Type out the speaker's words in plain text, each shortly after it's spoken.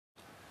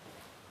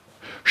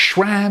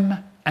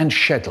Schram and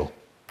Scheddle.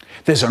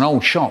 There's an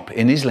old shop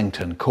in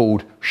Islington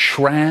called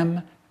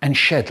Schram and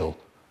Scheddle.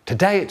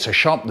 Today it's a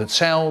shop that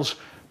sells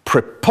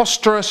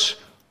preposterous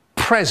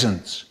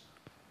presents.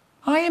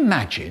 I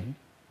imagine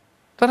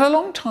that a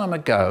long time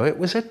ago it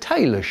was a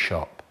tailor's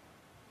shop.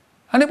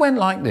 And it went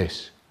like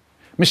this.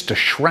 Mr.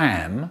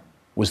 Schram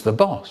was the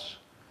boss.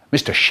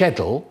 Mr.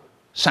 Scheddle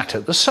sat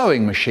at the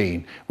sewing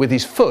machine with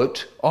his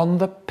foot on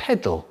the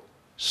pedal,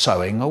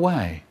 sewing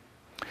away.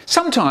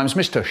 Sometimes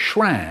Mr.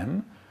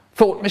 Schram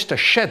thought Mr.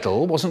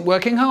 Scheddle wasn't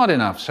working hard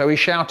enough, so he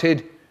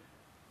shouted,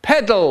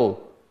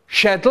 "Pedal,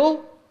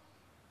 Scheddle!"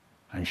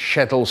 And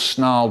Scheddle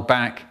snarled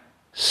back,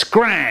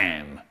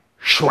 "Scram,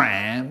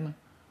 Schram!"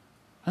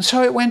 And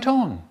so it went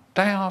on,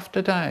 day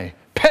after day.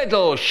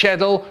 Pedal,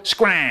 Scheddle,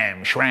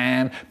 scram,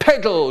 schram.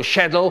 Pedal,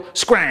 Scheddle,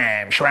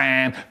 scram,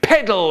 schram.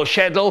 Pedal,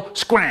 Scheddle,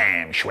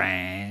 scram,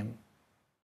 schram.